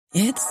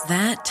It's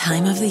that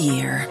time of the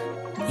year.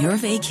 Your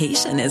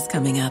vacation is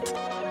coming up.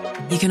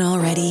 You can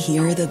already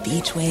hear the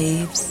beach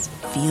waves,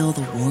 feel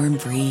the warm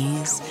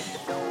breeze,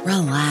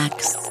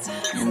 relax,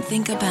 and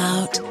think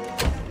about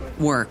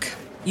work.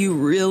 You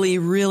really,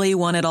 really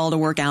want it all to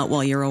work out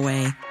while you're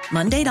away.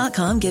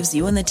 Monday.com gives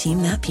you and the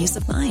team that peace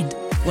of mind.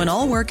 When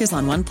all work is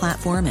on one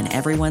platform and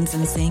everyone's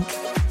in sync,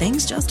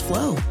 things just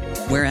flow.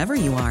 Wherever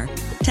you are,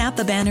 tap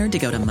the banner to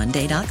go to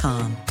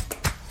Monday.com.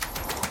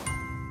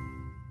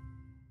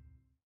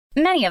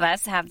 Many of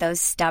us have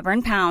those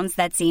stubborn pounds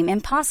that seem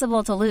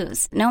impossible to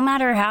lose, no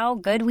matter how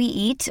good we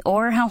eat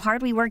or how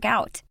hard we work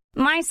out.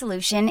 My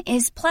solution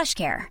is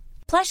PlushCare.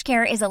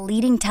 PlushCare is a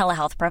leading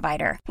telehealth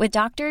provider with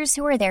doctors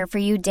who are there for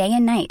you day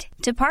and night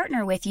to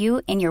partner with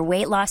you in your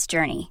weight loss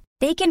journey.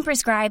 They can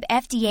prescribe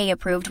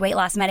FDA-approved weight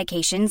loss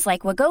medications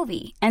like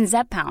Wegovy and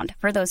Zepbound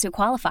for those who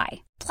qualify.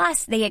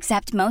 Plus, they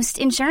accept most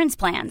insurance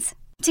plans.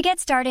 To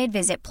get started,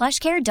 visit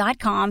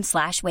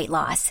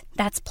plushcare.com/weightloss.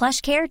 That's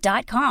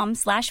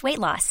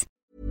plushcare.com/weightloss.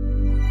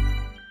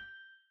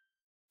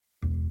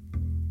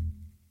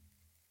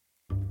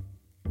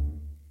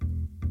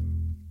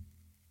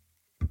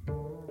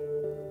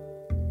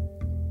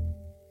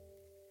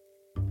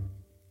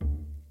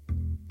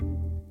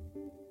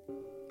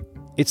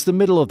 It's the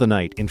middle of the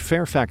night in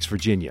Fairfax,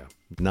 Virginia,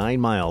 9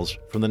 miles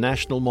from the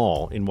National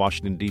Mall in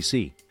Washington,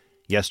 D.C.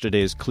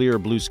 Yesterday's clear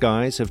blue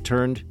skies have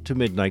turned to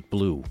midnight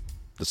blue.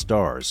 The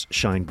stars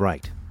shine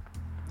bright.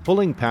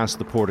 Pulling past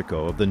the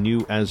portico of the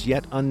new as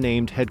yet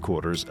unnamed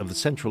headquarters of the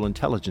Central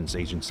Intelligence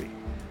Agency,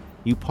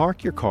 you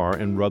park your car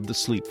and rub the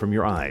sleep from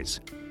your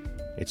eyes.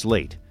 It's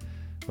late,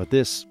 but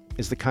this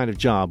is the kind of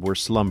job where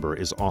slumber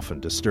is often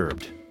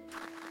disturbed.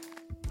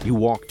 You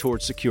walk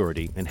towards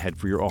security and head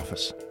for your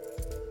office.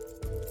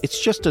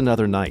 It's just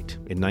another night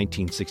in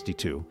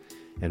 1962,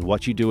 and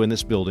what you do in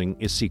this building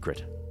is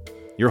secret.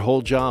 Your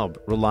whole job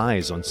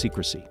relies on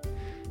secrecy,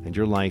 and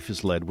your life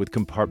is led with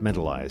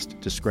compartmentalized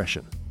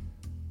discretion.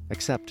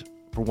 Except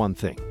for one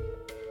thing,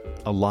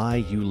 a lie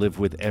you live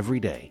with every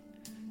day,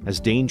 as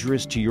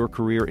dangerous to your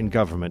career in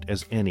government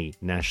as any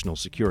national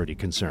security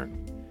concern.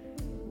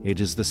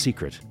 It is the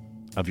secret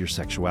of your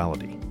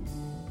sexuality.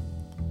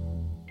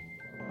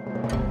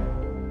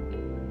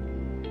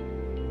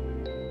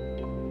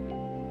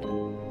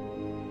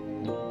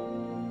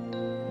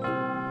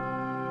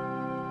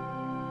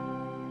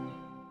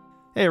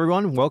 Hey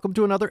everyone, welcome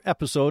to another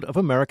episode of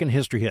American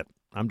History Hit.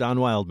 I'm Don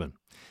Wildman.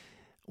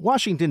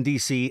 Washington,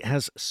 D.C.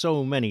 has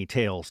so many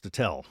tales to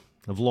tell,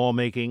 of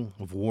lawmaking,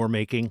 of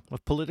war-making,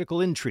 of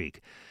political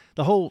intrigue,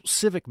 the whole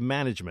civic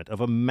management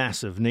of a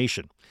massive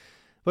nation.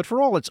 But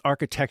for all its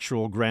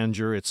architectural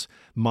grandeur, its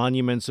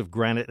monuments of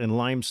granite and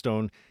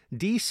limestone,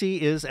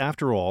 D.C. is,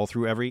 after all,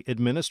 through every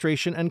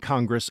administration and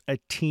Congress, a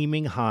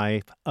teeming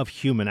hive of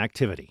human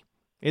activity.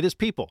 It is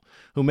people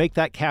who make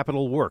that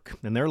capital work,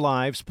 and their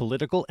lives,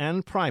 political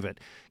and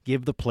private,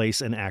 give the place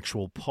an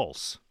actual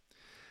pulse.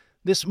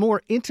 This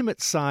more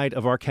intimate side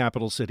of our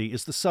capital city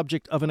is the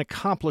subject of an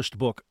accomplished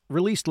book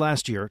released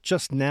last year,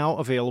 just now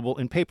available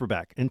in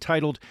paperback,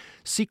 entitled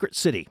Secret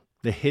City: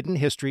 The Hidden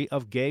History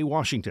of Gay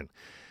Washington,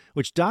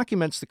 which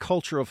documents the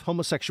culture of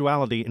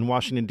homosexuality in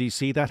Washington,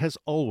 D.C. that has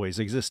always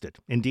existed,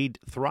 indeed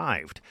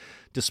thrived,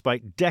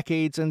 despite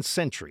decades and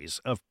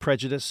centuries of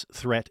prejudice,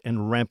 threat,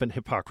 and rampant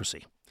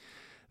hypocrisy.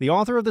 The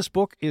author of this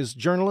book is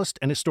journalist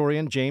and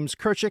historian James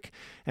Kirchick,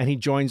 and he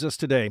joins us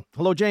today.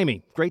 Hello,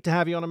 Jamie. Great to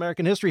have you on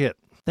American History Hit.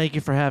 Thank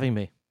you for having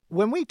me.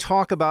 When we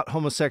talk about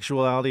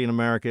homosexuality in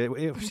America,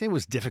 it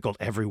was difficult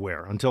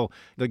everywhere until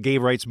the gay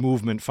rights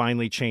movement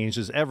finally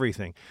changes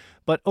everything.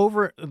 But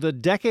over the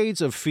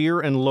decades of fear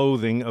and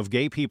loathing of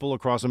gay people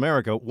across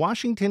America,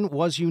 Washington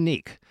was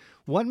unique.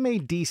 What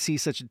made D.C.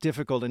 such a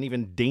difficult and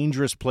even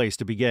dangerous place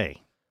to be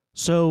gay?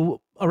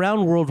 So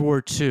around World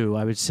War II,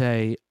 I would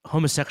say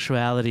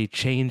homosexuality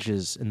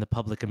changes in the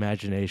public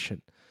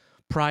imagination.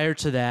 Prior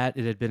to that,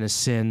 it had been a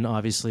sin,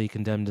 obviously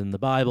condemned in the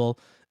Bible.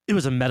 It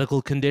was a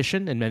medical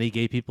condition, and many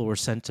gay people were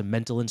sent to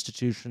mental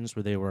institutions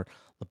where they were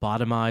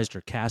lobotomized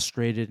or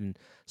castrated and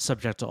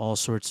subject to all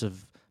sorts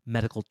of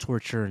medical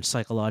torture and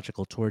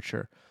psychological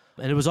torture.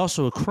 And it was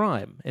also a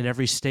crime in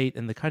every state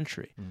in the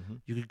country. Mm-hmm.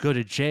 You could go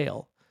to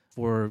jail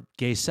for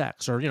gay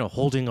sex or,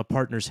 holding a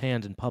partner's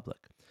hand in public.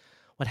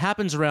 What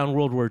happens around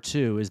World War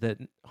II is that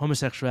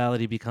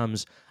homosexuality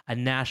becomes a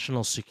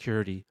national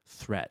security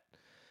threat.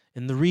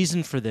 And the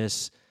reason for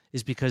this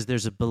is because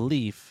there's a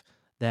belief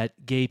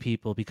that gay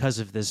people, because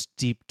of this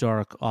deep,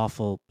 dark,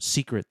 awful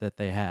secret that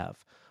they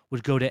have,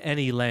 would go to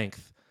any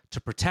length to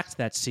protect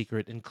that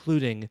secret,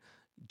 including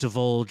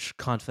divulge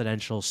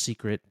confidential,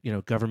 secret,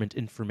 government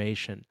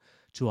information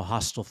to a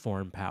hostile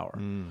foreign power.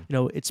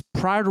 It's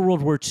prior to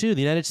World War II.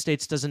 The United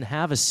States doesn't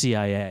have a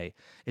CIA.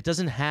 It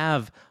doesn't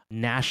have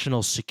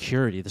national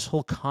security. This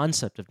whole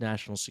concept of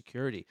national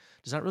security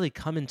does not really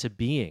come into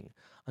being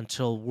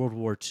until World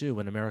War II,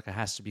 when America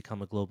has to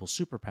become a global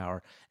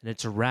superpower. And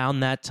it's around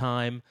that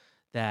time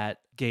that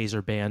gays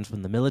are banned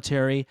from the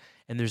military.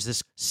 And there's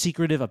this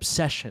secretive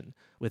obsession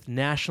with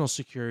national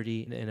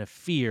security and a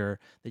fear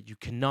that you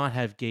cannot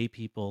have gay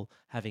people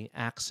having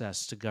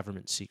access to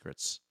government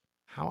secrets.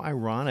 How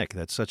ironic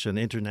that such an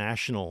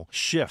international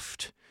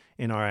shift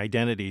in our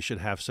identity should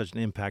have such an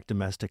impact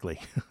domestically.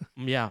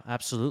 Yeah,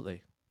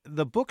 absolutely.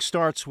 The book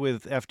starts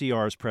with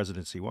FDR's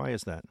presidency. Why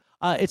is that?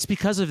 It's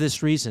because of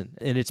this reason,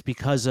 and it's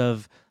because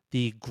of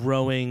the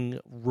growing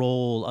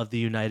role of the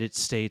United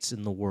States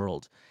in the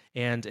world.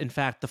 And in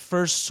fact, the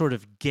first sort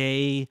of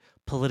gay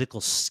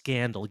political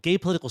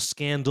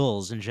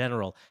scandals in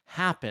general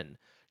happen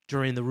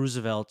during the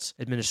Roosevelt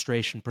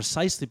administration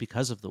precisely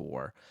because of the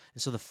war.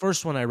 And so the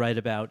first one I write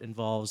about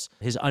involves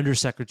his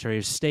Undersecretary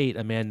of State,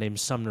 a man named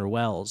Sumner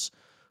Welles,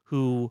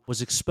 who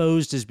was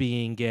exposed as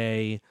being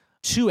gay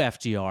to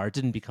FDR. It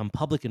didn't become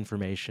public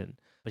information,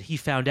 but he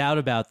found out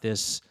about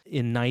this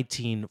in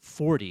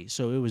 1940.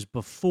 So it was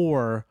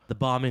before the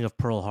bombing of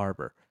Pearl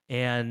Harbor,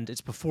 and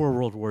it's before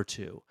World War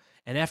II.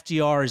 And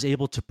FDR is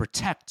able to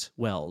protect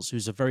Welles,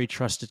 who's a very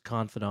trusted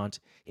confidant,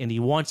 and he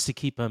wants to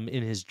keep him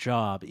in his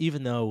job,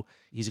 even though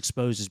he's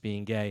exposed as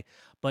being gay.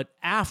 But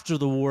after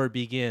the war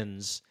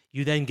begins,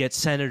 you then get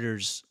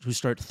senators who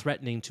start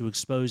threatening to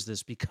expose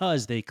this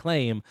because they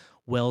claim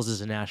Welles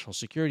is a national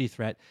security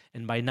threat.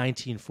 And by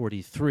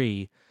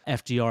 1943,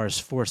 FDR is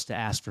forced to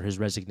ask for his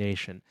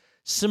resignation.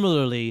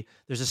 Similarly,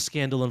 there's a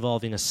scandal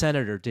involving a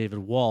senator, David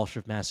Walsh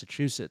of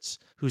Massachusetts,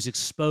 who's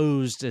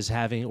exposed as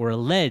having, or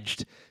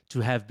alleged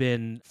to have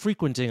been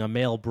frequenting a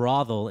male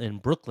brothel in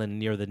Brooklyn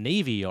near the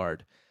Navy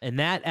Yard. And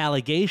that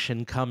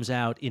allegation comes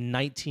out in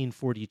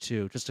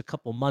 1942, just a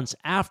couple months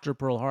after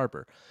Pearl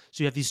Harbor.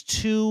 So you have these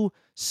two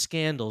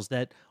scandals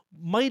that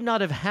might not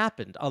have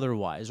happened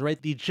otherwise,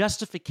 right? The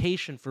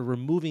justification for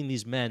removing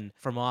these men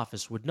from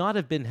office would not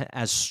have been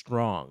as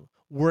strong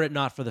were it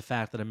not for the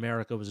fact that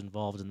America was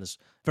involved in this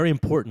very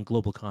important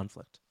global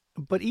conflict.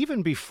 But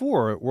even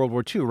before World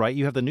War II, right,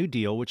 you have the New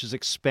Deal, which is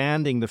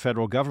expanding the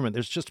federal government.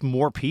 There's just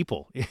more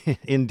people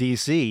in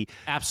D.C.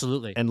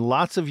 Absolutely. And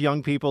lots of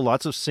young people,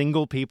 lots of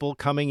single people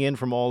coming in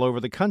from all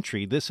over the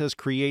country. This has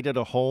created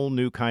a whole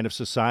new kind of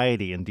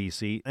society in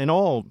D.C. in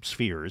all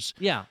spheres.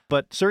 Yeah.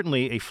 But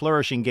certainly a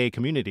flourishing gay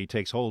community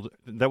takes hold.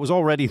 That was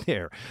already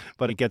there,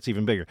 but it gets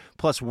even bigger.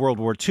 Plus World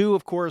War II,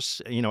 of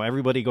course,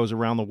 everybody goes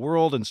around the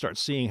world and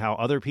starts seeing how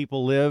other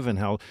people live and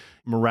how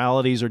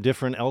moralities are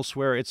different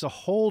elsewhere. It's a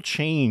whole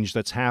change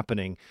that's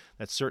happening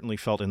that's certainly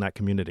felt in that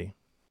community.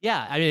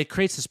 Yeah, I mean, it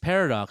creates this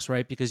paradox,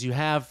 right? Because you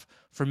have,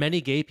 for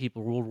many gay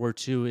people, World War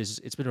II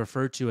it's been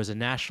referred to as a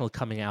national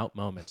coming out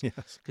moment.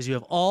 Yes. Because you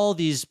have all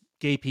these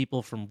gay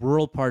people from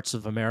rural parts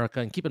of America,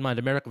 and keep in mind,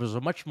 America was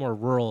a much more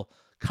rural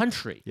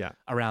country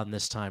around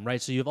this time,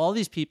 right? So you have all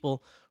these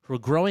people who are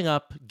growing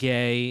up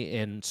gay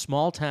in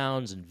small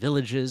towns and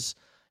villages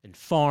and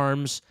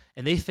farms,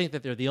 and they think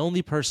that they're the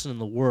only person in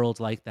the world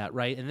like that,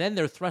 right? And then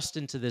they're thrust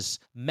into this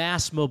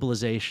mass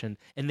mobilization,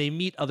 and they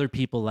meet other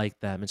people like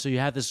them. And so you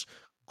have this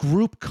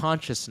group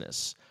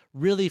consciousness,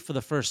 really for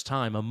the first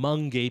time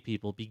among gay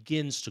people,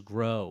 begins to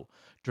grow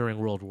during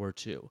World War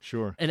II.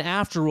 Sure. And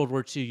after World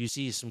War II, you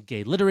see some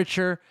gay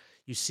literature,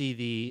 you see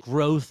the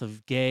growth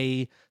of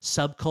gay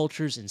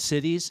subcultures in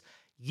cities.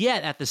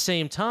 Yet at the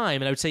same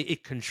time, and I would say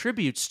it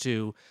contributes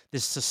to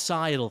this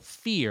societal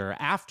fear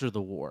after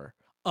the war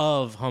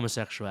of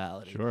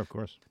homosexuality. Sure, of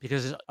course.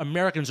 Because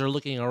Americans are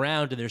looking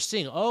around and they're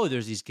seeing, oh,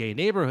 there's these gay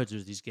neighborhoods,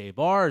 there's these gay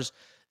bars,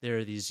 there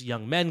are these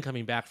young men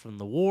coming back from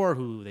the war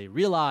who they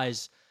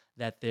realize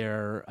that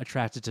they're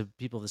attracted to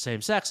people of the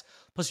same sex.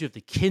 Plus you have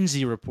the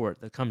Kinsey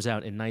Report that comes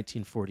out in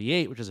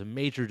 1948, which is a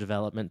major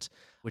development,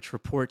 which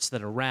reports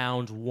that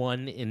around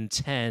 1 in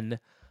 10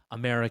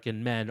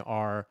 American men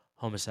are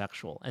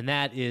homosexual. And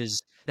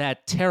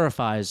that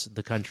terrifies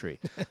the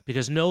country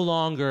because no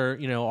longer,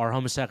 are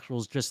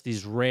homosexuals just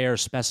these rare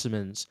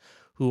specimens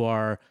who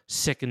are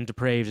sick and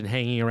depraved and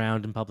hanging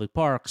around in public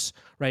parks,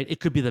 right? It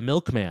could be the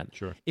milkman.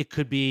 Sure. It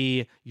could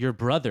be your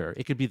brother.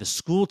 It could be the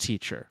school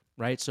teacher,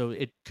 right? So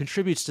it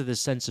contributes to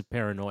this sense of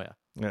paranoia.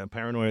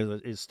 Paranoia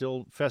is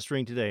still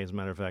festering today, as a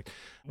matter of fact.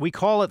 We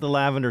call it the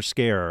Lavender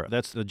Scare.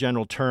 That's the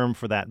general term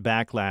for that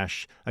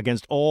backlash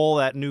against all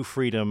that new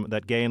freedom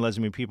that gay and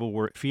lesbian people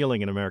were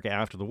feeling in America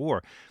after the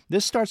war.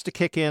 This starts to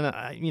kick in,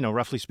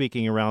 roughly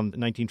speaking, around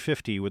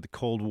 1950 with the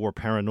Cold War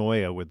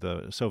paranoia with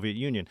the Soviet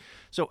Union.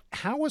 So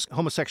how was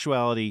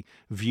homosexuality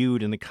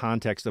viewed in the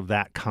context of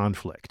that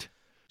conflict?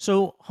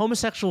 So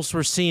homosexuals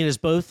were seen as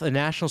both a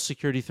national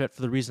security threat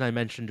for the reason I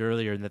mentioned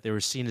earlier, and that they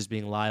were seen as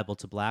being liable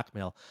to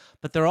blackmail.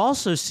 But they're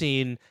also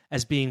seen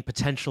as being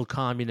potential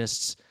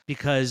communists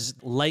because,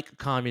 like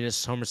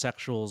communists,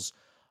 homosexuals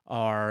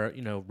are,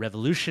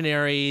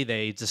 revolutionary.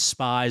 They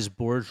despise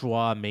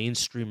bourgeois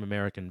mainstream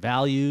American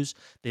values.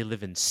 They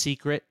live in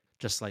secret,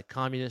 just like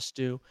communists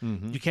do.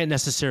 Mm-hmm. You can't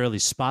necessarily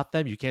spot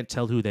them. You can't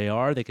tell who they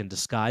are. They can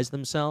disguise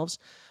themselves.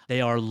 They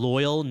are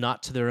loyal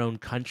not to their own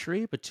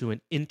country, but to an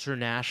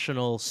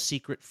international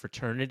secret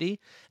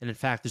fraternity. And in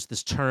fact, there's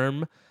this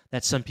term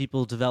that some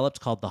people developed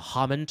called the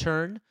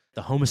Homintern,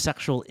 the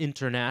Homosexual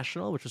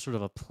International, which was sort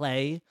of a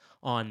play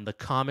on the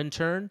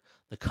Comintern,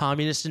 the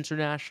Communist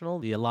International,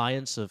 the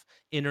alliance of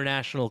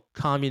international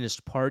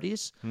communist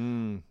parties.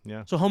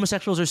 Yeah. So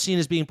homosexuals are seen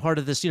as being part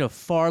of this,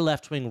 far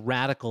left-wing,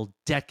 radical,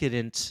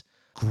 decadent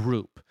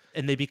group.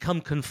 And they become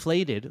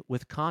conflated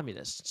with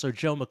communists. So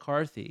Joe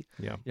McCarthy,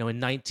 Yeah. in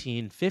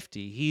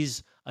 1950,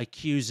 he's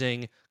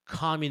accusing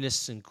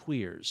communists and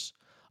queers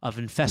of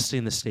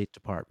infesting the State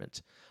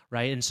Department,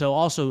 right? And so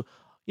also,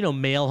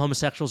 male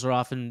homosexuals are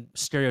often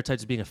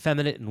stereotyped as being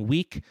effeminate and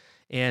weak,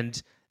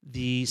 and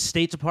the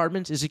State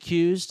Department is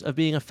accused of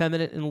being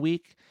effeminate and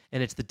weak,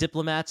 and it's the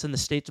diplomats in the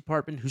State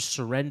Department who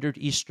surrendered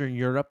Eastern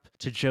Europe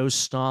to Joe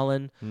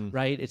Stalin,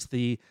 right? It's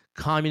the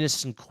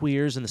communists and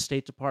queers in the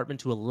State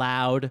Department who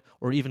allowed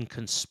or even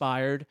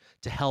conspired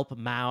to help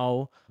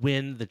Mao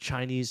win the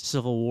Chinese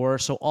Civil War.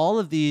 So all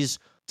of these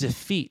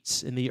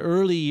defeats in the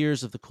early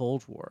years of the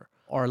Cold War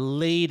are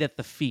laid at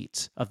the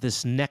feet of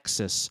this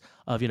nexus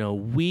of,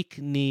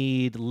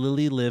 weak-kneed,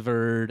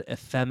 lily-livered,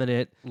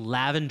 effeminate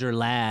lavender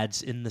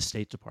lads in the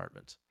State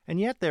Department. And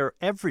yet they're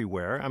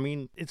everywhere. I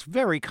mean, it's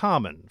very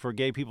common for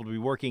gay people to be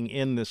working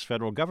in this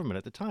federal government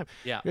at the time.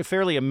 Yeah. It's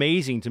fairly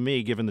amazing to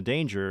me, given the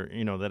danger,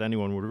 that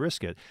anyone would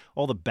risk it.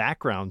 All the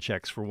background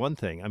checks, for one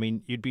thing. I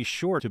mean, you'd be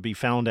sure to be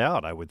found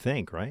out, I would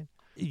think, right?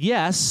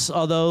 Yes,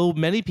 although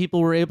many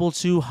people were able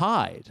to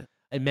hide.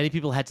 And many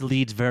people had to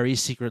lead very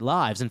secret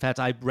lives. In fact,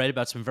 I read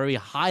about some very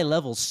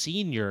high-level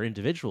senior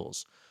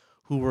individuals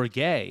who were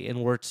gay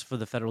and worked for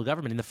the federal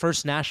government. And the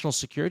first national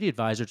security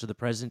advisor to the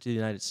President of the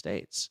United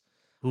States,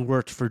 who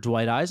worked for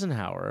Dwight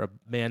Eisenhower,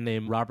 a man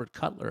named Robert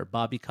Cutler,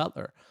 Bobby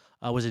Cutler,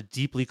 was a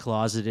deeply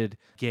closeted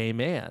gay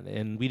man.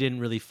 And we didn't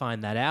really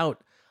find that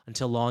out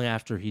until long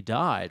after he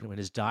died, when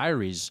his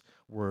diaries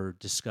were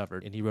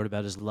discovered. And he wrote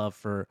about his love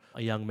for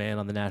a young man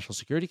on the National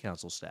Security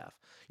Council staff.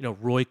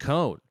 Roy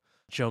Cohn,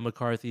 Joe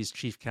McCarthy's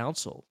chief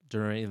counsel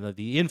during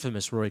the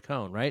infamous Roy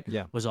Cohn, right?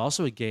 Yeah. Was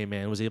also a gay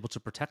man, was able to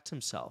protect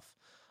himself.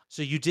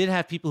 So you did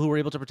have people who were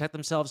able to protect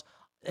themselves.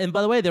 And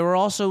by the way, there were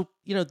also,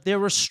 there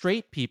were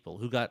straight people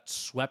who got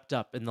swept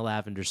up in the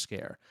Lavender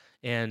Scare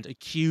and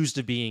accused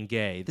of being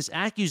gay. This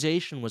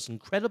accusation was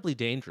incredibly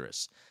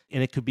dangerous,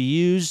 and it could be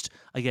used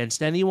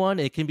against anyone.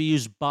 It can be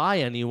used by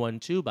anyone,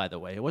 too, by the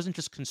way. It wasn't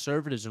just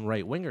conservatives and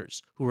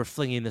right-wingers who were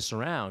flinging this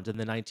around in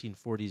the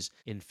 1940s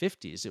and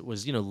 50s. It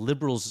was,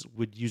 liberals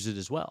would use it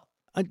as well.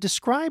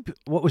 Describe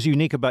what was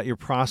unique about your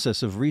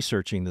process of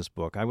researching this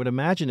book. I would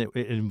imagine it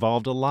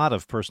involved a lot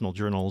of personal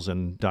journals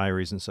and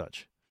diaries and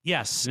such.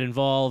 Yes, it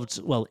involved,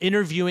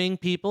 interviewing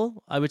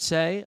people, I would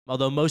say,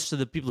 although most of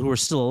the people who are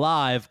still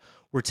alive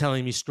were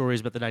telling me stories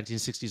about the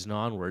 1960s and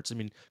onwards. I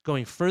mean,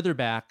 going further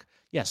back,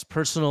 yes,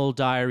 personal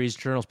diaries,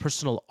 journals,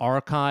 personal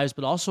archives,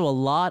 but also a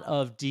lot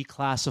of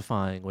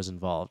declassifying was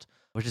involved,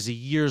 which is a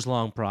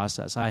years-long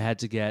process. I had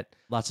to get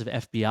lots of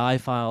FBI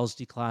files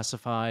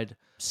declassified,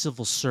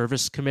 Civil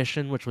Service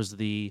Commission, which was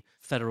the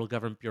federal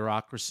government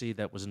bureaucracy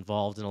that was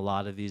involved in a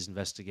lot of these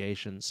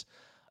investigations.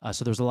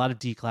 So there was a lot of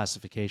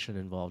declassification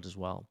involved as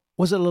well.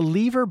 Was it a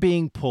lever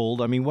being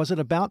pulled? I mean, was it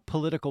about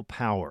political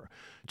power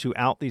to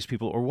out these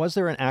people, or was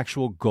there an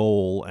actual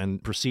goal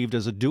and perceived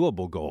as a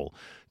doable goal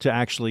to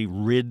actually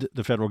rid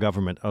the federal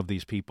government of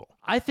these people?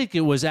 I think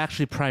it was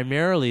actually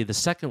primarily the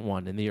second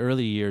one in the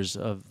early years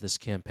of this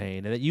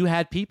campaign, and that you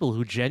had people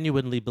who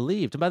genuinely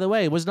believed. And by the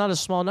way, it was not a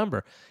small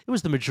number. It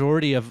was the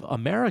majority of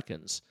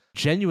Americans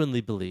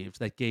genuinely believed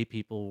that gay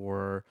people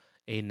were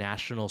a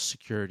national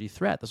security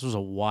threat. This was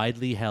a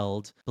widely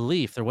held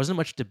belief. There wasn't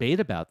much debate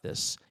about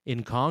this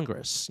in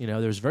Congress. There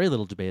was very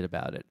little debate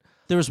about it.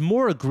 There was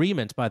more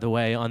agreement, by the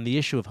way, on the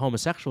issue of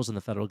homosexuals in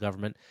the federal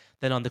government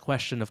than on the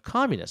question of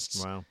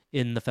communists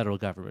in the federal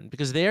government.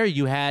 Because there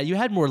you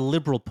had more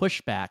liberal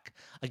pushback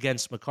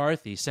against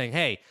McCarthy saying,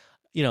 hey,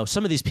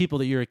 some of these people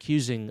that you're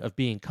accusing of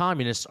being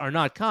communists are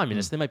not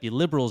communists. They might be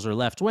liberals or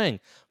left-wing,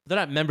 but they're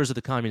not members of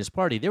the Communist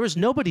Party. There was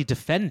nobody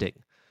defending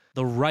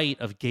the right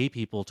of gay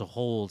people to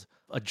hold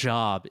a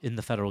job in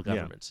the federal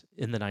government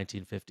in the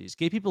 1950s.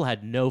 Gay people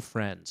had no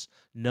friends,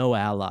 no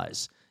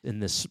allies in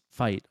this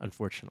fight,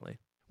 unfortunately.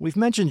 We've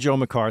mentioned Joe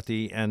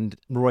McCarthy and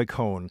Roy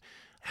Cohn.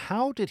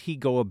 How did he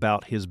go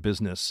about his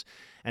business,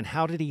 and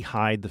how did he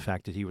hide the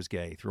fact that he was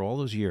gay through all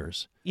those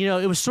years?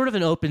 It was sort of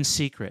an open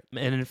secret.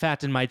 And in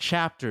fact, in my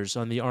chapters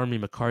on the Army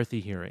McCarthy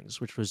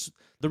hearings, which was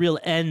the real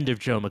end of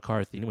Joe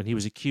McCarthy, when he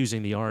was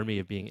accusing the Army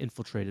of being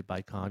infiltrated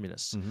by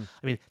communists.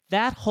 I mean,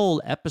 that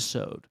whole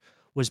episode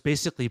was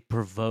basically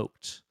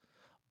provoked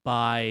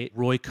by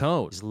Roy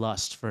Cohn's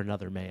lust for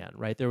another man,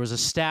 right? There was a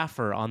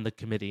staffer on the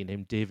committee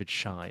named David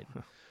Schein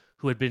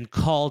who had been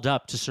called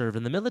up to serve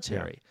in the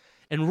military.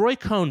 And Roy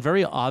Cohn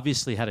very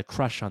obviously had a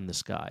crush on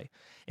this guy.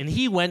 And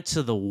he went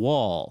to the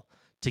wall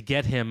to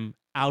get him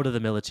out of the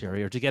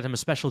military or to get him a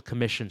special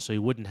commission so he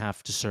wouldn't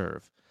have to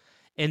serve.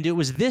 And it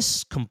was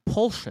this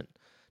compulsion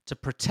to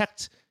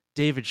protect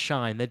David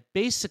Schein that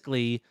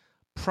basically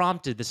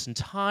prompted this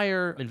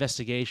entire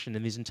investigation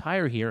and these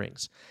entire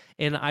hearings.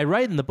 And I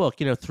write in the book,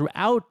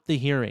 throughout the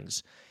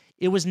hearings,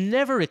 it was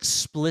never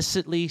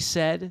explicitly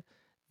said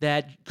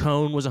that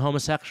Cohn was a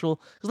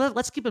homosexual? Because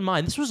let's keep in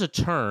mind, this was a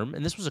term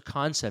and this was a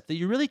concept that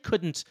you really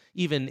couldn't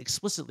even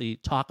explicitly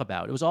talk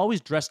about. It was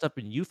always dressed up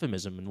in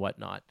euphemism and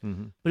whatnot.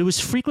 Mm-hmm. But it was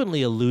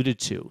frequently alluded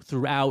to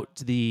throughout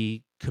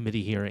the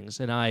committee hearings.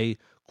 And I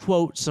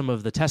quote some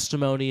of the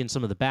testimony and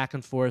some of the back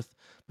and forth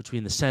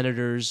between the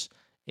senators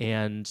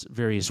and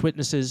various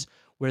witnesses,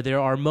 where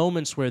there are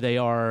moments where they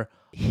are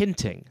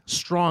hinting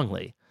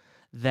strongly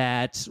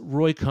that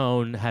Roy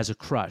Cohn has a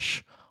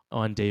crush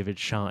on David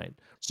Schein.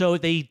 So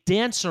they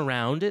dance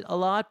around it a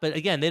lot, but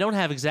again, they don't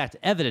have exact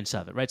evidence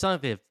of it, right? It's not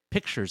like they have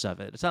pictures of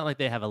it. It's not like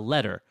they have a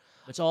letter.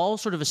 It's all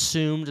sort of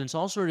assumed and it's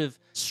all sort of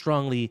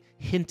strongly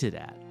hinted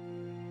at.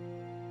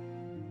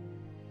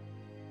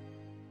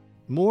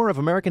 More of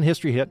American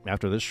History Hit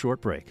after this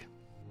short break.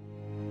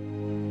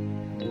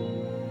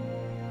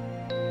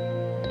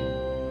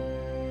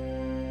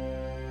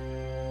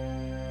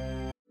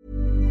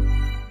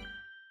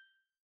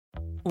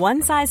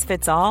 One size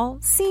fits all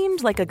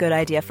seemed like a good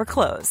idea for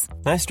clothes.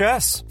 Nice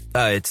dress.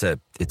 It's a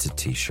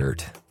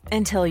t-shirt.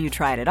 Until you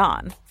tried it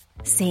on.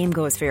 Same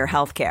goes for your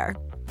healthcare.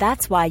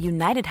 That's why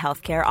United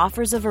Healthcare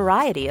offers a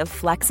variety of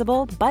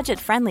flexible,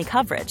 budget-friendly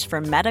coverage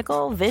for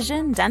medical,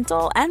 vision,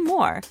 dental, and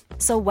more.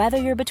 So whether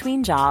you're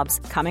between jobs,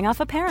 coming off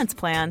a parent's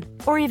plan,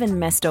 or even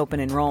missed open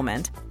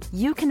enrollment,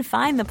 you can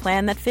find the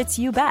plan that fits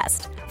you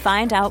best.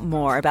 Find out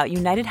more about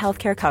United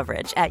Healthcare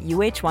coverage at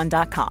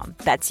uh1.com.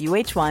 That's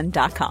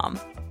uh1.com.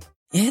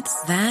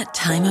 It's that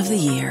time of the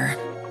year.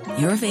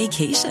 Your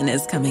vacation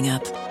is coming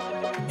up.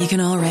 You can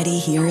already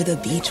hear the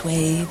beach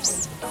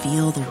waves,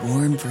 feel the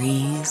warm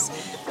breeze,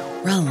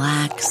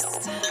 relax,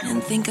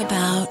 and think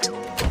about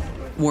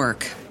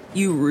work.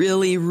 You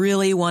really,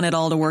 really want it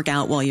all to work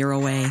out while you're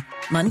away.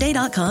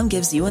 Monday.com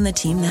gives you and the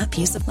team that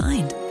peace of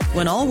mind.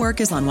 When all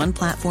work is on one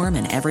platform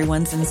and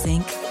everyone's in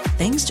sync,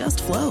 things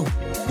just flow.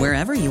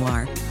 Wherever you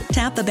are,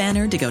 tap the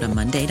banner to go to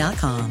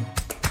Monday.com.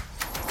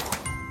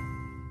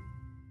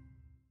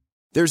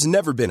 There's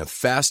never been a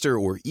faster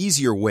or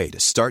easier way to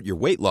start your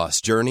weight loss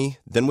journey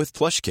than with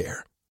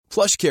PlushCare.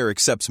 PlushCare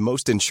accepts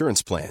most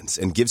insurance plans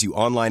and gives you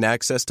online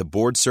access to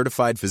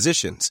board-certified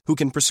physicians who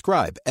can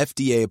prescribe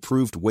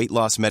FDA-approved weight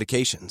loss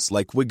medications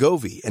like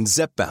Wegovy and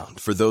Zepbound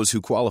for those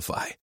who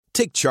qualify.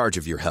 Take charge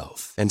of your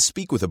health and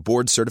speak with a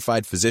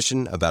board-certified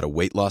physician about a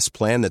weight loss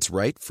plan that's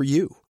right for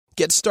you.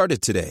 Get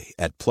started today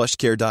at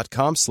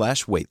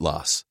plushcare.com/weight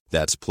loss.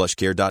 That's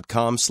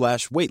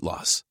plushcare.com/weight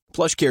loss.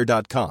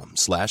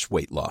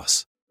 plushcare.com/weight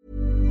loss.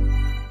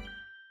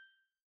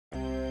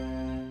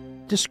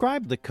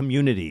 Describe the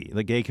community,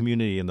 the gay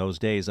community in those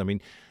days. I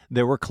mean,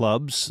 there were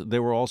clubs,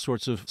 there were all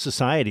sorts of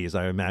societies,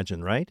 I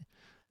imagine, right?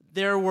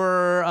 There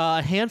were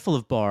a handful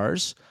of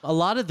bars. A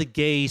lot of the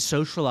gay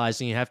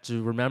socializing, you have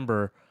to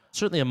remember,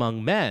 certainly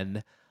among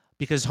men,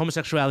 because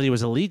homosexuality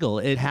was illegal,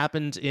 it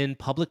happened in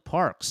public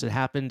parks. It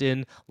happened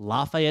in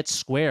Lafayette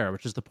Square,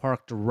 which is the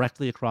park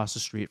directly across the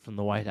street from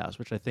the White House,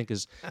 which I think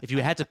is, if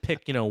you had to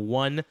pick,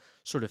 one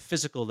sort of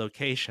physical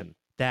location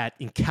that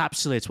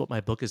encapsulates what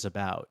my book is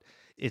about,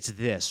 it's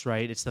this,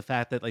 right? It's the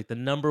fact that the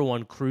number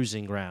one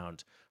cruising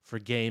ground for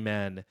gay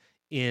men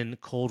in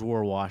Cold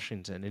War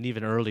Washington, and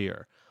even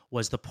earlier,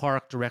 was the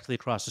park directly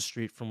across the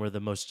street from where the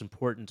most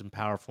important and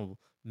powerful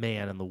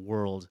man in the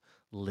world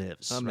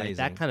lives. Amazing. Right?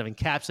 That kind of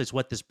encapsulates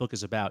what this book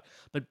is about.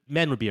 But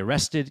men would be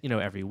arrested,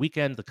 every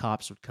weekend. The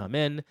cops would come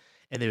in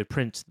and they would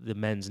print the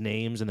men's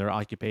names and their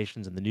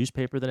occupations in the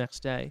newspaper the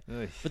next day.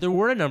 Oy. But there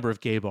were a number of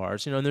gay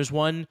bars, and there's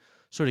one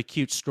sort of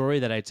cute story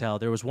that I tell.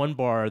 There was one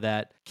bar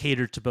that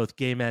catered to both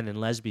gay men and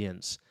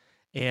lesbians.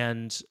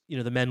 And,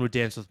 the men would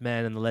dance with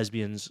men and the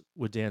lesbians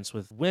would dance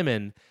with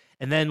women.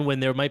 And then when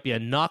there might be a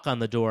knock on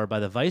the door by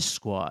the Vice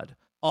Squad,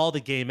 all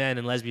the gay men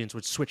and lesbians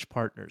would switch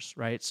partners,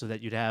 right? So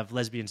that you'd have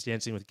lesbians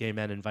dancing with gay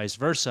men and vice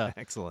versa.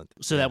 Excellent.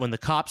 So that when the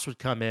cops would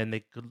come in,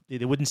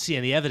 they wouldn't see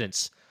any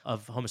evidence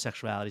of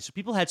homosexuality. So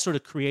people had sort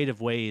of creative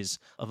ways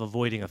of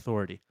avoiding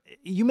authority.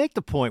 You make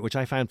the point, which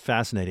I found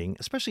fascinating,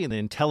 especially in the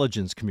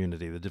intelligence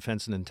community, the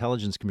defense and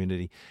intelligence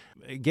community,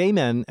 gay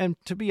men, and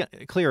to be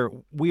clear,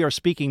 we are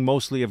speaking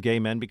mostly of gay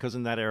men because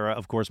in that era,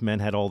 of course, men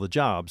had all the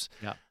jobs.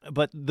 Yeah.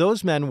 But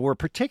those men were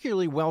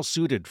particularly well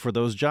suited for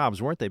those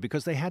jobs, weren't they?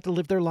 Because they had to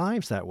live their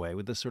lives that way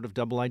with this sort of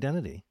double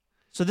identity.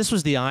 So this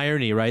was the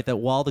irony, right? That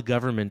while the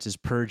government is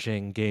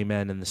purging gay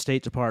men in the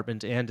State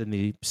Department and in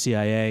the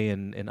CIA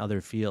and in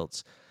other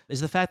fields, is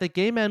the fact that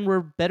gay men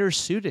were better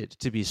suited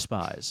to be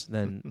spies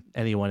than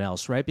anyone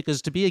else, right? Because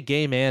to be a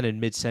gay man in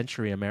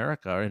mid-century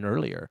America and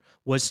earlier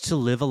was to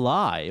live a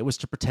lie. It was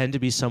to pretend to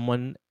be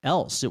someone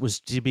else. It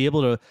was to be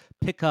able to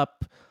pick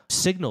up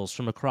signals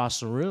from across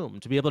the room,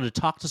 to be able to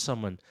talk to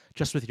someone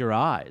just with your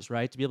eyes,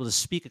 right? To be able to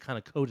speak a kind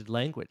of coded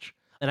language.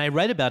 And I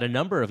read about a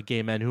number of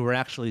gay men who were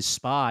actually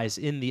spies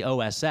in the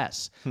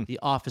OSS, the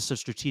Office of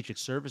Strategic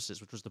Services,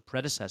 which was the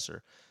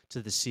predecessor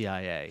to the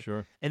CIA.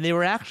 Sure. And they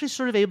were actually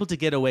sort of able to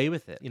get away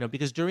with it,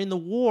 because during the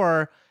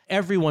war,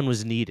 everyone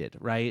was needed,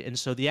 right? And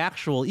so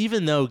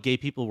even though gay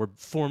people were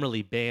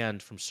formally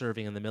banned from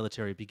serving in the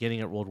military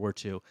beginning at World War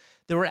II,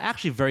 there were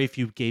actually very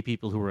few gay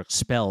people who were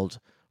expelled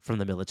from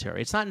the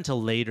military. It's not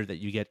until later that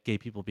you get gay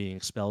people being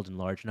expelled in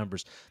large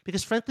numbers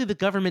because, frankly, the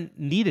government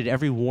needed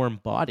every warm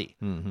body.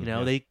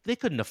 They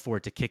couldn't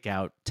afford to kick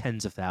out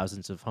tens of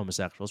thousands of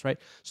homosexuals, right?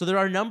 So there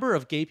are a number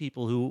of gay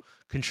people who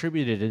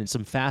contributed in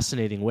some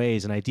fascinating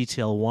ways, and I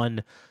detail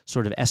one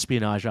sort of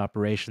espionage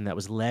operation that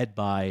was led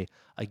by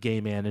a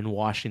gay man in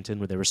Washington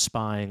where they were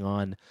spying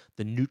on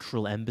the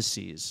neutral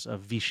embassies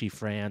of Vichy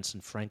France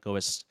and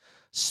Francoist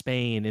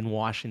Spain in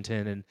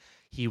Washington, and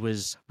he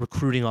was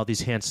recruiting all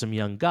these handsome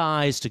young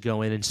guys to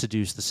go in and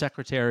seduce the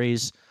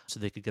secretaries so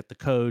they could get the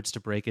codes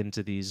to break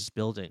into these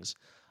buildings.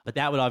 But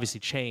that would obviously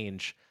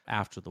change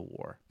after the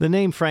war. The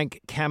name Frank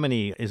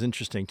Kameny is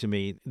interesting to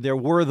me. There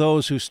were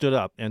those who stood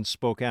up and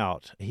spoke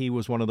out. He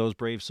was one of those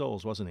brave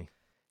souls, wasn't he?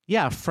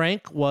 Yeah,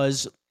 Frank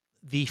was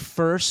the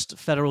first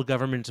federal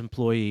government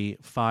employee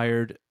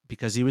fired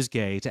because he was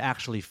gay to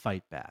actually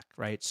fight back,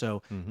 right?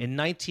 So in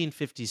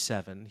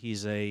 1957,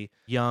 he's a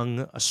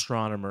young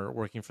astronomer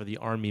working for the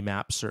Army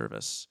Map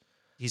Service.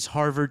 He's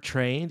Harvard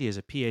trained. He has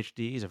a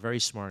PhD. He's a very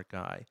smart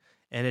guy.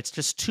 And it's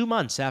just 2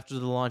 months after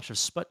the launch of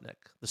Sputnik.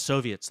 The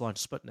Soviets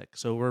launched Sputnik.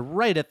 So we're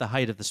right at the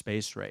height of the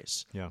space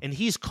race. Yeah. And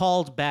he's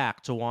called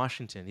back to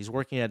Washington. He's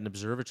working at an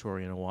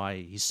observatory in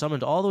Hawaii. He's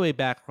summoned all the way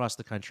back across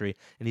the country,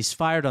 and he's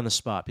fired on the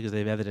spot because they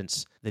have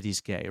evidence that he's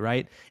gay,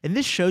 right? And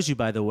this shows you,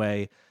 by the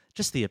way,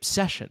 just the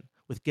obsession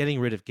with getting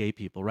rid of gay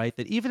people, right?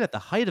 That even at the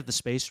height of the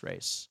space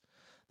race,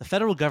 the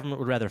federal government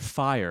would rather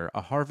fire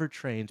a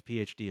Harvard-trained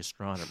PhD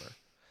astronomer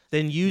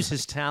than use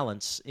his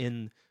talents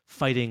in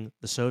fighting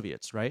the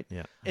Soviets, right?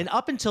 Yeah. And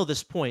up until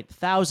this point,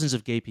 thousands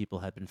of gay people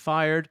had been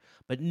fired,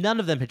 but none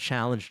of them had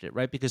challenged it,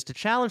 right? Because to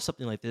challenge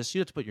something like this, you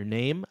have to put your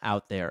name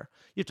out there.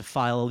 You have to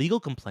file a legal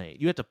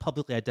complaint. You have to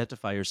publicly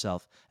identify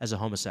yourself as a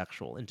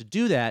homosexual. And to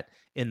do that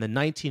in the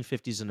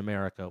 1950s in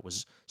America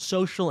was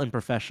social and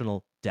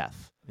professional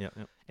death. Yeah.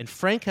 And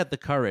Frank had the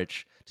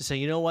courage to say,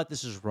 you know what,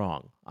 this is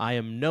wrong. I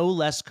am no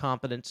less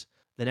competent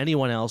than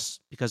anyone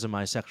else because of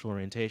my sexual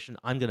orientation.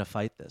 I'm going to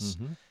fight this.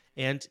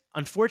 And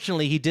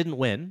unfortunately, he didn't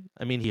win.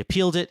 I mean, he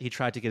appealed it. He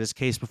tried to get his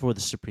case before the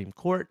Supreme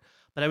Court.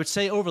 But I would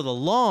say over the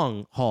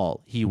long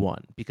haul, he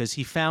won because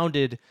he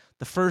founded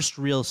the first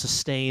real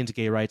sustained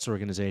gay rights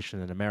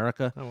organization in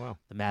America,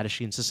 the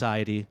Mattachine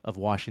Society of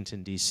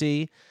Washington,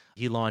 D.C.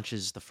 He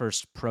launches the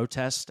first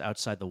protest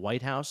outside the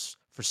White House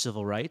for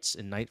civil rights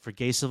for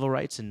gay civil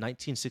rights in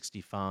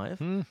 1965.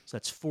 So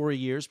that's 4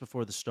 years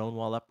before the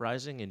Stonewall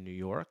Uprising in New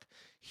York.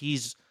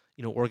 He's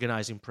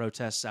organizing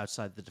protests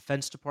outside the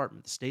Defense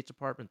Department, the State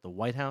Department, the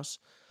White House.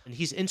 And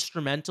he's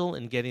instrumental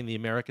in getting the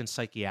American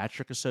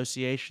Psychiatric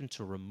Association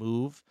to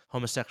remove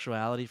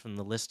homosexuality from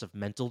the list of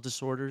mental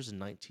disorders in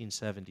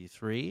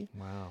 1973.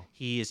 Wow.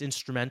 He is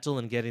instrumental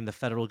in getting the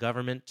federal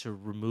government to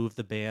remove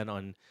the ban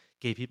on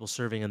gay people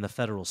serving in the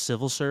federal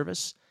civil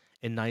service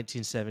in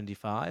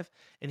 1975.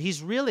 And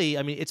he's really,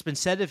 it's been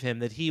said of him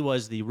that he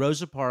was the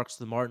Rosa Parks,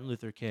 the Martin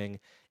Luther King,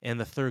 and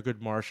the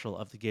Thurgood Marshall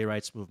of the gay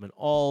rights movement,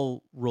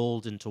 all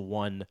rolled into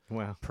one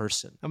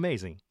person.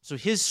 Amazing. So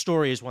his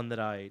story is one that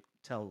I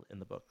tell in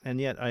the book. And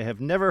yet I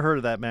have never heard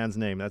of that man's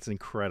name. That's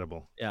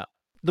incredible. Yeah.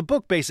 The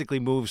book basically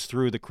moves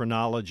through the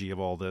chronology of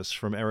all this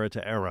from era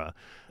to era,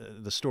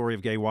 the story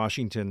of gay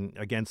Washington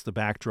against the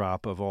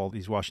backdrop of all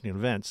these Washington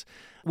events.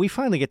 We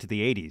finally get to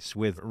the 80s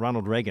with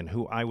Ronald Reagan,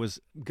 who I was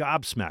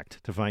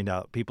gobsmacked to find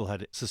out people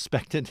had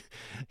suspected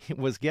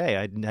was gay.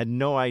 I had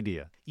no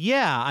idea.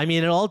 Yeah,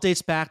 it all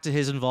dates back to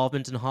his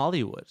involvement in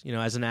Hollywood,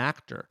 as an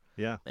actor.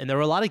 Yeah. And there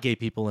were a lot of gay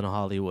people in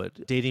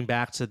Hollywood, dating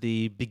back to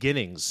the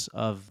beginnings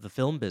of the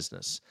film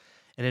business.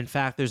 And in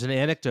fact, there's an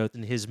anecdote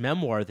in his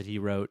memoir that he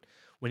wrote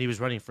when he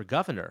was running for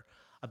governor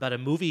about a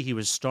movie he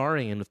was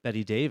starring in with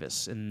Bette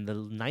Davis in the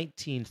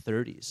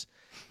 1930s.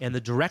 And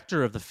the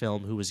director of the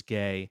film, who was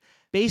gay,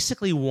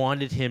 basically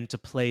wanted him to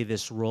play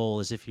this role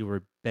as if he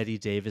were Bette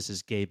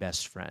Davis's gay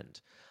best friend.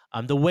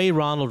 The way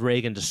Ronald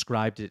Reagan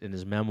described it in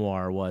his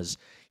memoir was,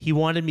 he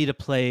wanted me to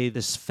play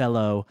this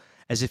fellow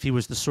as if he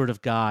was the sort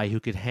of guy who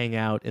could hang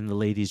out in the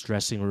ladies'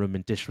 dressing room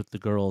and dish with the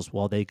girls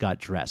while they got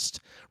dressed,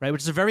 right?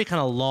 Which is a very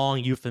kind of long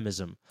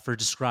euphemism for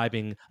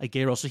describing a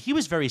gay role. So he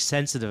was very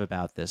sensitive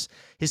about this.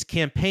 His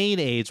campaign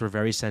aides were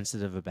very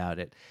sensitive about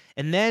it.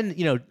 And then,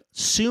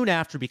 soon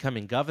after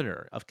becoming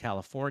governor of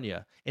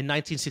California, in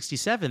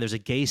 1967, there's a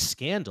gay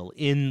scandal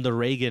in the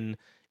Reagan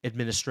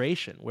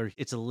administration where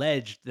it's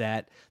alleged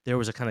that there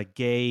was a kind of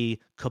gay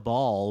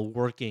cabal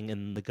working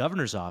in the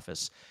governor's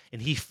office,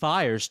 and he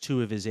fires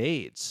two of his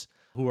aides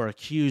who are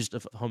accused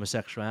of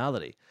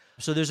homosexuality.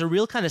 So there's a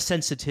real kind of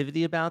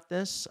sensitivity about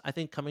this, I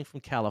think, coming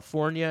from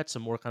California. It's a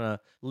more kind of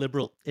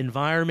liberal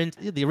environment.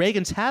 The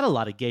Reagans had a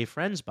lot of gay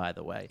friends, by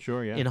the way.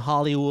 Sure, yeah. In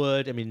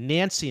Hollywood.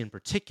 Nancy in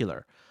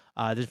particular.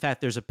 In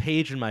fact, there's a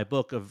page in my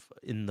book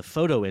in the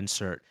photo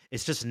insert.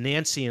 It's just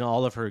Nancy and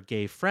all of her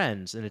gay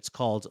friends, and it's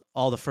called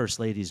All the First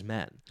Ladies'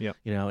 Men. Yep.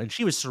 And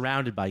she was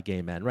surrounded by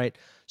gay men, right?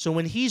 So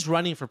when he's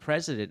running for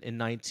president in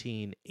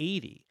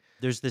 1980,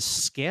 there's this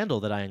scandal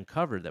that I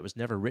uncovered that was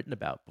never written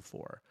about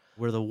before,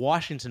 where the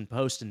Washington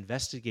Post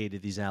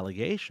investigated these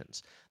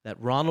allegations that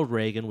Ronald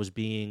Reagan was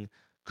being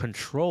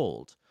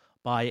controlled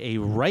by a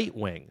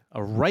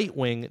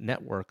right-wing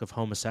network of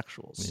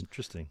homosexuals.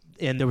 Interesting.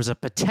 And there was a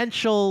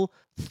potential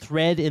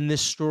thread in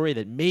this story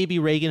that maybe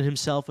Reagan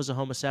himself was a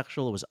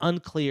homosexual. It was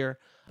unclear,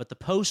 but the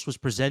Post was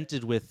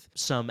presented with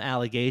some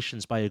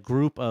allegations by a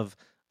group of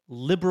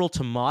liberal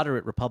to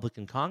moderate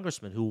Republican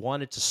congressmen who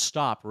wanted to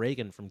stop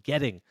Reagan from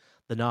getting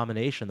the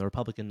nomination, the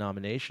Republican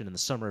nomination in the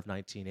summer of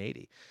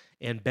 1980.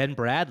 And Ben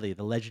Bradlee,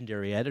 the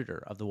legendary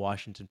editor of the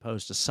Washington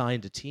Post,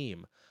 assigned a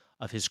team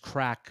of his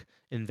crack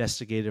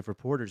investigative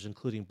reporters,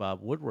 including Bob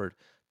Woodward,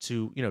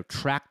 to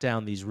track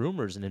down these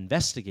rumors and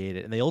investigate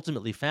it. And they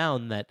ultimately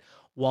found that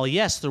while,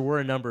 yes, there were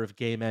a number of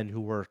gay men who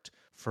worked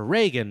for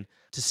Reagan,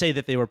 to say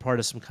that they were part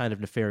of some kind of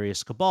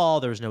nefarious cabal,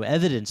 there was no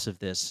evidence of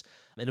this.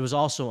 And it was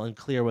also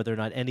unclear whether or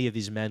not any of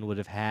these men would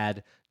have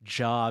had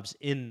jobs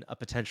in a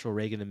potential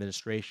Reagan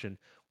administration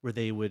where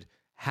they would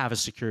have a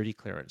security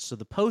clearance. So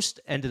the Post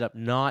ended up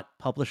not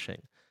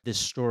publishing this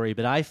story,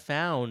 but I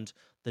found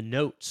the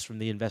notes from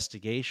the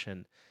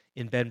investigation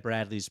in Ben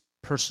Bradlee's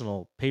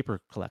personal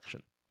paper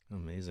collection.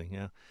 Amazing,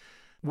 yeah.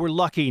 We're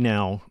lucky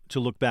now to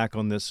look back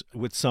on this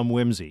with some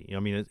whimsy. I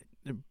mean,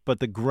 but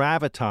the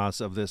gravitas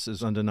of this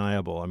is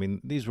undeniable. I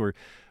mean, these were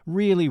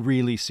really,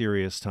 really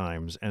serious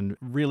times, and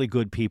really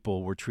good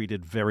people were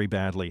treated very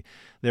badly.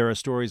 There are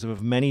stories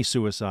of many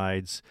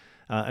suicides.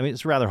 I mean,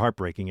 it's rather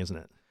heartbreaking, isn't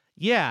it?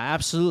 Yeah,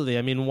 absolutely.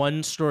 I mean,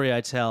 one story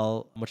I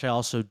tell, which I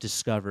also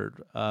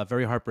discovered, a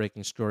very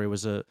heartbreaking story,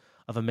 was of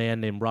a man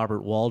named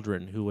Robert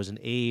Waldron, who was an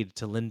aide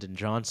to Lyndon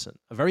Johnson,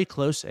 a very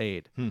close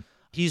aide.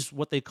 He's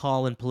what they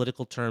call in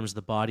political terms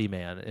the body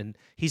man, and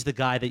he's the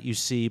guy that you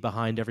see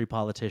behind every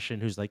politician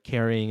who's like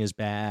carrying his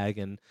bag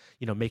and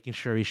making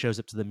sure he shows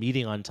up to the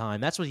meeting on time.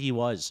 That's what he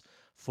was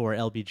for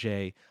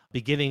LBJ,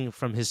 beginning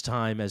from his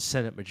time as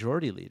Senate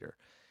Majority Leader.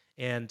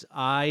 And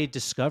I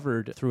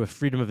discovered through a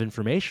Freedom of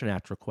Information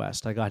Act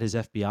request, I got his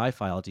FBI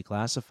file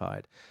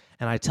declassified,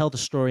 and I tell the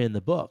story in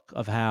the book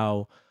of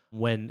how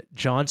when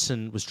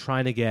Johnson was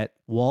trying to get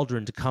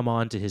Waldron to come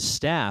on to his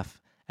staff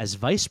as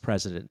vice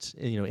president,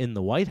 in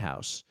the White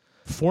House,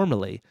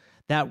 formally,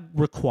 that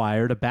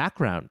required a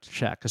background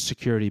check, a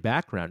security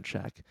background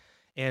check.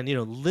 And,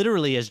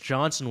 literally as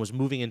Johnson was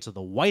moving into the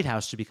White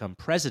House to become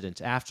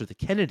president after the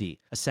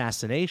Kennedy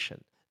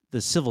assassination,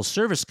 the Civil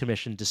Service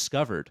Commission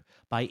discovered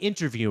by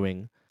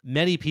interviewing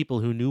many people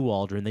who knew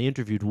Waldron, they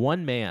interviewed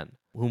one man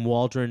whom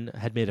Waldron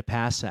had made a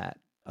pass at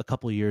a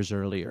couple years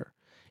earlier.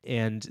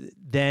 And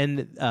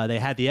then they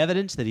had the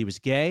evidence that he was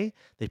gay.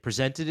 They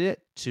presented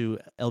it to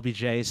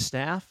LBJ's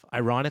staff,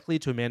 ironically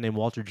to a man named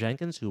Walter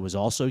Jenkins, who was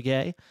also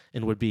gay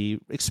and would be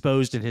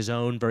exposed in his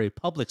own very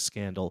public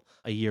scandal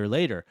a year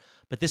later.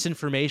 But this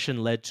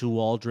information led to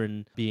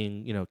Waldron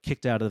being,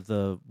 kicked out of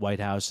the White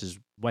House. His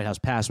White House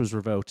pass was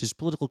revoked. His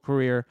political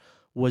career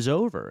was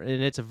over.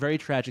 And it's a very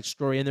tragic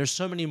story. And there's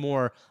so many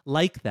more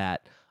like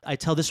that. I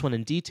tell this one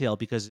in detail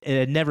because it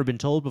had never been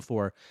told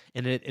before.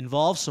 And it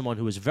involves someone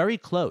who was very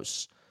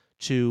close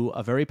to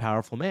a very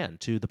powerful man,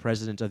 to the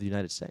President of the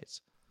United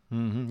States.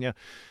 Mm-hmm, yeah.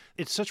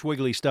 It's such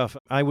wiggly stuff.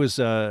 I was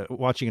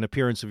watching an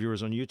appearance of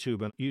yours on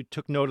YouTube, and you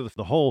took note of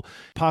the whole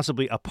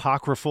possibly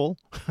apocryphal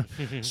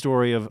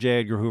story of J.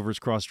 Edgar Hoover's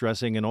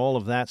cross-dressing and all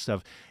of that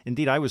stuff.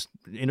 Indeed, I was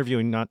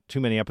interviewing not too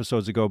many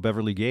episodes ago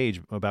Beverly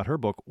Gage about her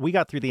book. We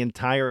got through the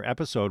entire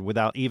episode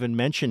without even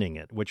mentioning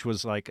it, which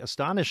was like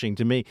astonishing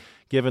to me,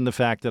 given the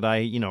fact that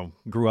I,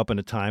 grew up in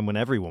a time when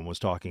everyone was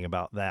talking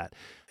about that.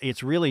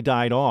 It's really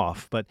died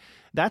off, but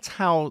that's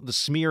how the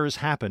smears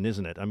happen,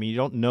 isn't it? I mean, you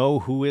don't know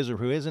who is or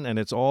who isn't, and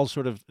it's all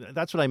sort of,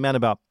 that's what I meant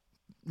about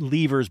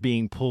levers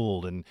being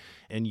pulled and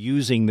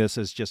using this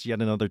as just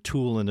yet another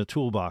tool in the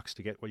toolbox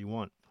to get what you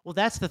want. Well,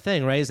 that's the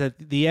thing, right, is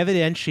that the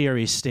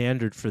evidentiary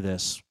standard for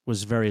this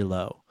was very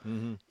low.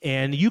 Mm-hmm.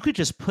 And you could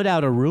just put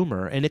out a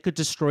rumor, and it could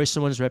destroy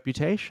someone's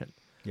reputation.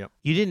 Yep.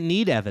 You didn't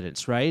need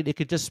evidence, right? It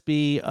could just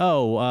be,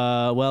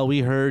 well,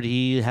 we heard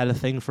he had a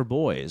thing for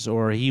boys,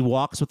 or he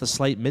walks with a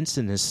slight mince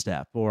in his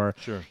step, or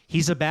sure,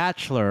 he's a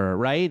bachelor,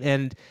 right?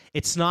 And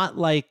it's not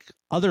like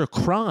other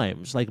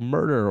crimes like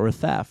murder or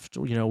theft,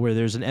 where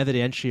there's an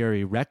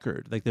evidentiary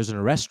record, like there's an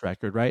arrest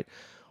record, right?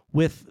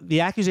 With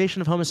the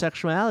accusation of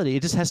homosexuality,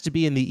 it just has to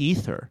be in the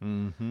ether,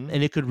 mm-hmm,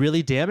 and it could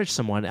really damage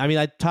someone. I mean,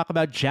 I talk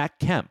about Jack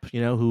Kemp,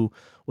 who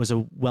was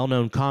a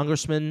well-known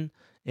congressman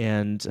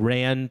and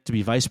ran to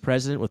be vice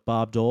president with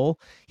Bob Dole.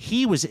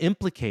 He was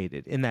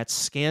implicated in that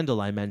scandal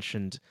I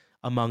mentioned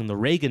among the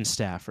Reagan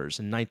staffers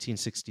in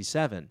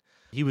 1967.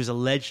 He was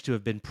alleged to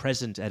have been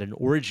present at an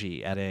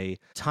orgy at a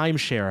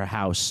timeshare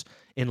house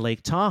in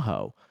Lake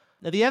Tahoe.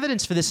 Now, the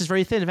evidence for this is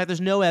very thin. In fact,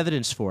 there's no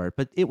evidence for it,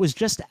 but it was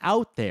just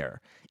out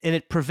there, and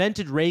it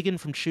prevented Reagan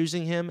from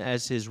choosing him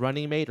as his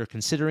running mate or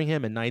considering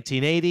him in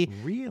 1980.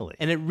 Really?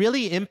 And it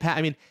really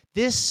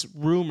this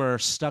rumor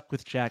stuck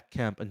with Jack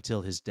Kemp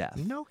until his death.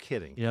 No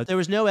kidding. There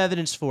was no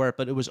evidence for it,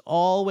 but it was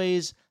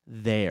always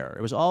there.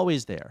 It was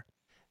always there.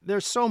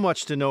 There's so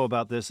much to know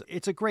about this.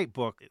 It's a great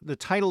book. The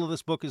title of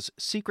this book is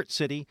Secret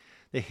City,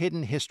 The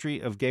Hidden History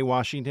of Gay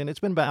Washington. It's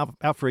been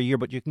out for a year,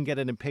 but you can get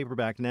it in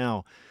paperback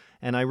now.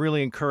 And I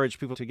really encourage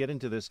people to get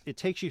into this. It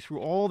takes you through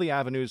all the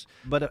avenues,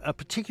 but a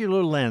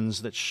particular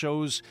lens that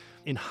shows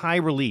in high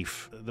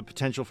relief the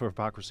potential for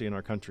hypocrisy in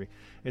our country.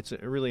 It's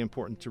really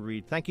important to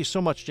read. Thank you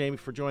so much, Jamie,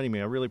 for joining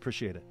me. I really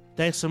appreciate it.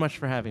 Thanks so much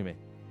for having me.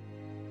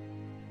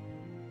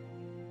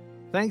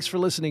 Thanks for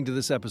listening to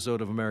this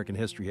episode of American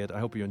History Hit. I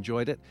hope you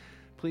enjoyed it.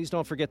 Please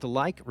don't forget to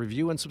like,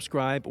 review, and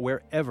subscribe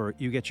wherever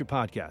you get your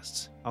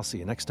podcasts. I'll see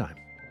you next time.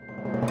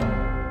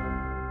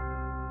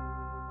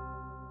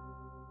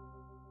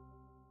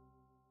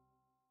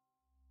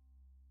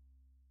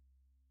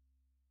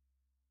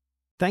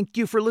 Thank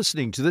you for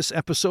listening to this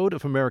episode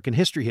of American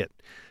History Hit.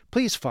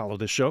 Please follow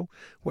this show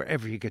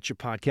wherever you get your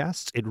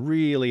podcasts. It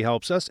really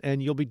helps us,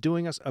 and you'll be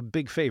doing us a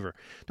big favor.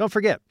 Don't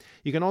forget,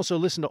 you can also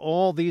listen to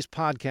all these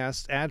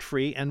podcasts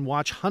ad-free and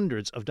watch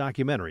hundreds of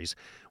documentaries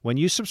when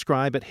you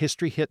subscribe at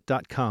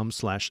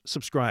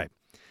historyhit.com/subscribe.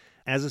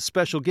 As a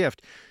special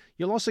gift,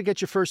 you'll also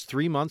get your first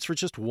 3 months for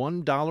just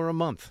 $1 a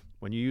month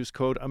when you use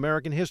code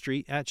American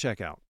History at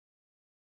checkout.